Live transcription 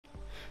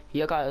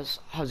Yo guys,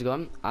 how's it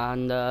going?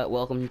 And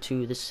welcome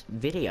to this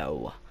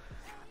video.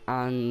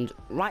 And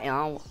right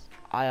now,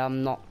 I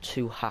am not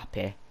too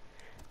happy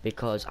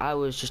because I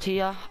was just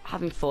here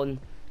having fun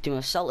doing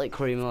a Celtic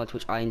career mode,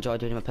 which I enjoy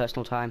doing in my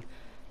personal time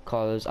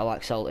because I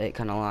like Celtic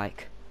and I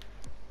like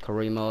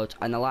career mode,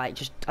 and I like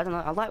I don't know,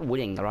 I like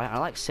winning, alright? I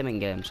like simming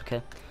games,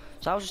 okay?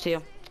 So I was just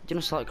here doing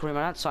a Celtic career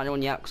mode. I hadn't signed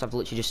one yet because I've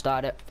literally just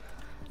started it,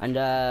 and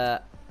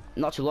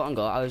not too long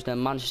ago I was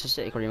doing Manchester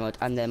City career mode,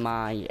 and then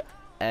my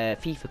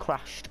FIFA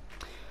crashed.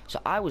 So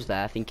I was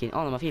there thinking,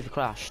 oh no, my FIFA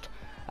crashed,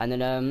 and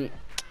then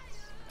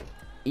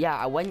yeah,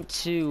 I went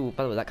to,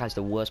 by the way, that guy's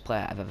the worst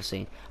player I've ever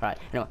seen. Alright,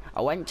 anyway,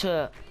 I went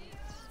to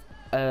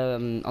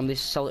on this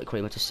Celtic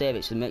career mode to save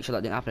it to make sure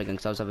that didn't happen again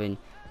because I was having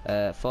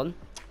fun,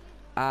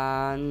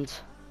 and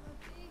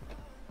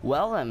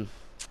well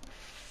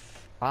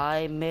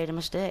I made a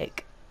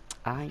mistake.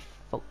 I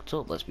fucked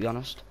up, let's be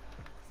honest.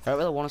 I don't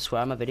really want to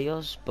swear on my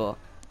videos, but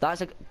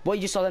that's like what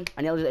you just saw then.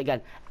 I nailed it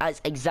again.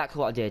 That's exactly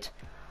what I did.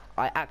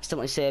 I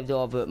accidentally saved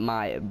over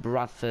my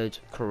Bradford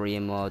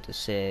career mode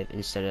save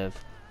instead of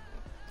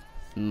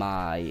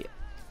my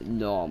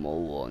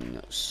normal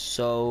one.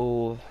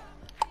 So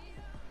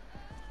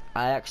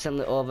I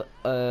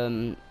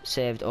accidentally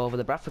saved over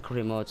the Bradford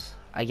career mode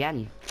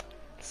again.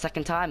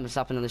 Second time it's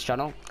happened on this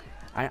channel,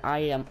 and I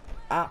am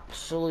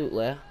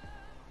absolutely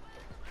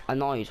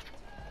annoyed.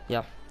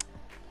 Yeah.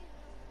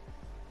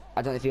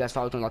 I don't know if you guys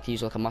thought I was going to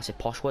use like a massive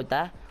posh word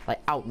there, like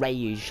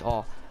outraged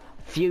or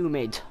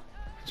fuming.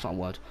 It's not a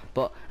word,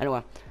 but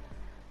anyway,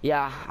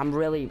 yeah, I'm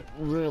really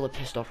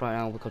pissed off right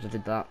now because I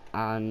did that,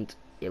 and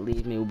it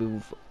leaves me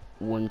with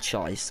one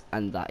choice,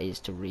 and that is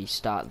to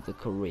restart the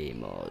career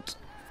mode.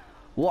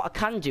 What I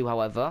can do,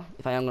 however,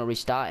 if I am going to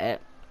restart it,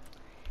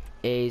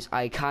 is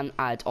I can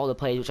add all the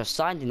players which are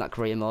signed in that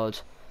career mode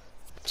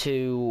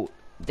to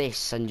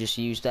this and just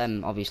use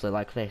them, obviously,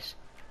 like this.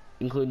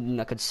 Including,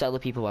 I could sell the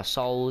people who are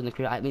sold in the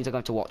career. It means I'm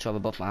going to watch over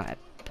both my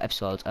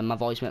episodes, and my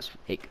voice makes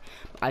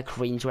I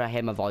cringe when I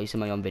hear my voice in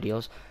my own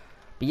videos.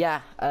 But yeah,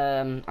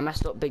 I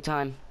messed up big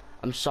time.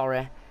 I'm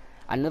sorry.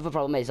 Another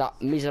problem is that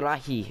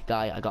Mizrahi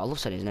guy, I love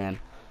saying his name,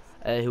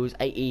 who was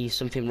 80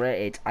 something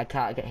rated. I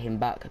can't get him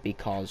back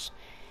because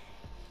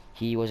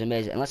he was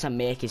amazing. Unless I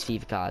make his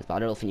FIFA cards, but I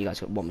don't think you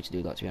guys want me to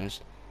do that, to be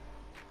honest.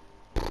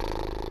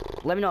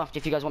 Let me know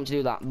if you guys want me to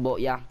do that. But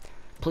yeah,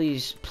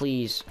 please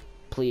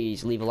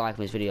leave a like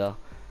on this video.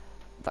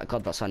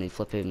 God, that sounded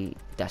flipping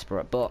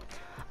desperate. But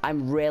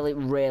I'm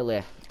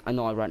really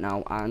annoyed right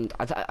now. And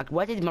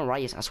where did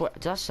Mariah? I swear,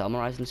 did I sell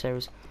Mariah in the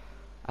series?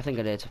 I think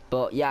I did.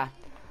 But yeah,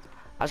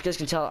 as you guys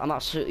can tell, I'm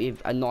absolutely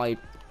annoyed.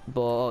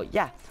 But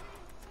yeah,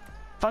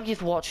 thank you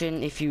for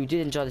watching. If you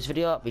did enjoy this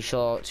video, be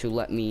sure to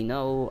let me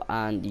know.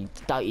 And you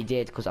doubt you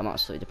did, because I'm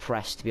absolutely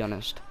depressed, to be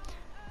honest.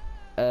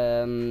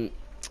 But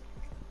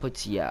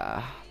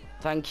yeah,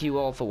 thank you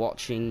all for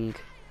watching,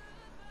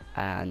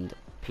 and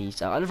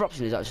peace out. Another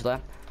option is actually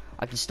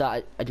I can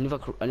start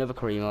another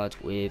career mode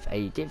with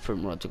a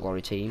different Road to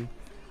Glory team,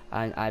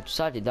 and I've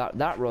decided that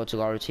that Road to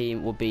Glory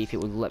team would be if it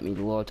would let me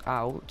load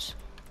out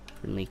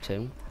in League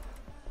 2.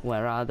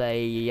 Where are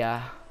they?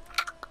 Yeah.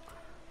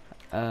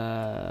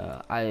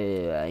 Where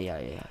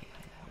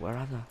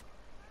are they?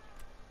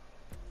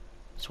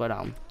 Swear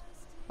down.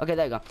 Okay,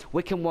 there you go.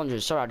 Wycombe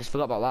Wanderers. Sorry, I just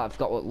forgot about that. I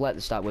forgot what let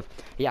to start with.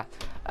 Yeah.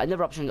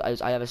 Another option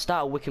is I either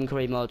start Wycombe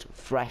career mode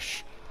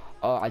fresh,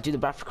 or I do the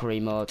Bradford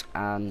career mode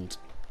and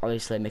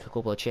obviously make a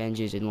couple of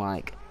changes in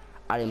like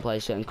adding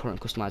players to certain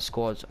current customized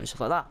squads and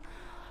stuff like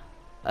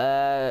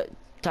that.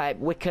 Type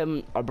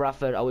Wycombe or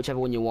Bradford or whichever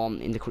one you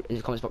want in the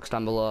comments box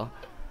down below.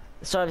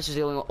 Sorry, this is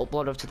the only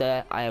upload of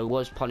today. I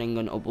was planning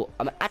on upload.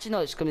 Actually,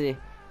 no, it's going to be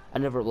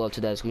another upload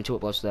today. It's going to be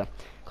 2 uploads today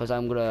because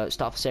I'm going to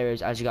start a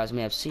series, as you guys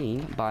may have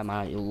seen by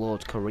my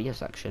load career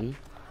section.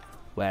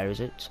 Where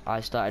is it?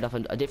 I started off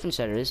a different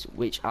series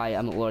which I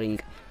am uploading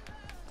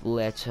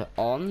later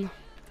on.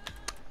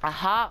 A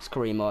Hearts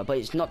career mode, but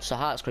it's not just a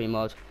Hearts career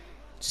mode.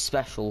 It's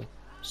special.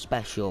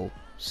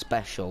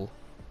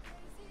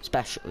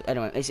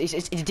 Anyway, it's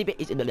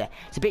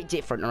a bit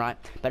different, alright?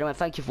 But anyway,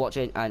 thank you for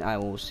watching, and I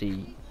will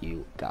see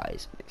you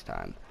guys next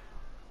time.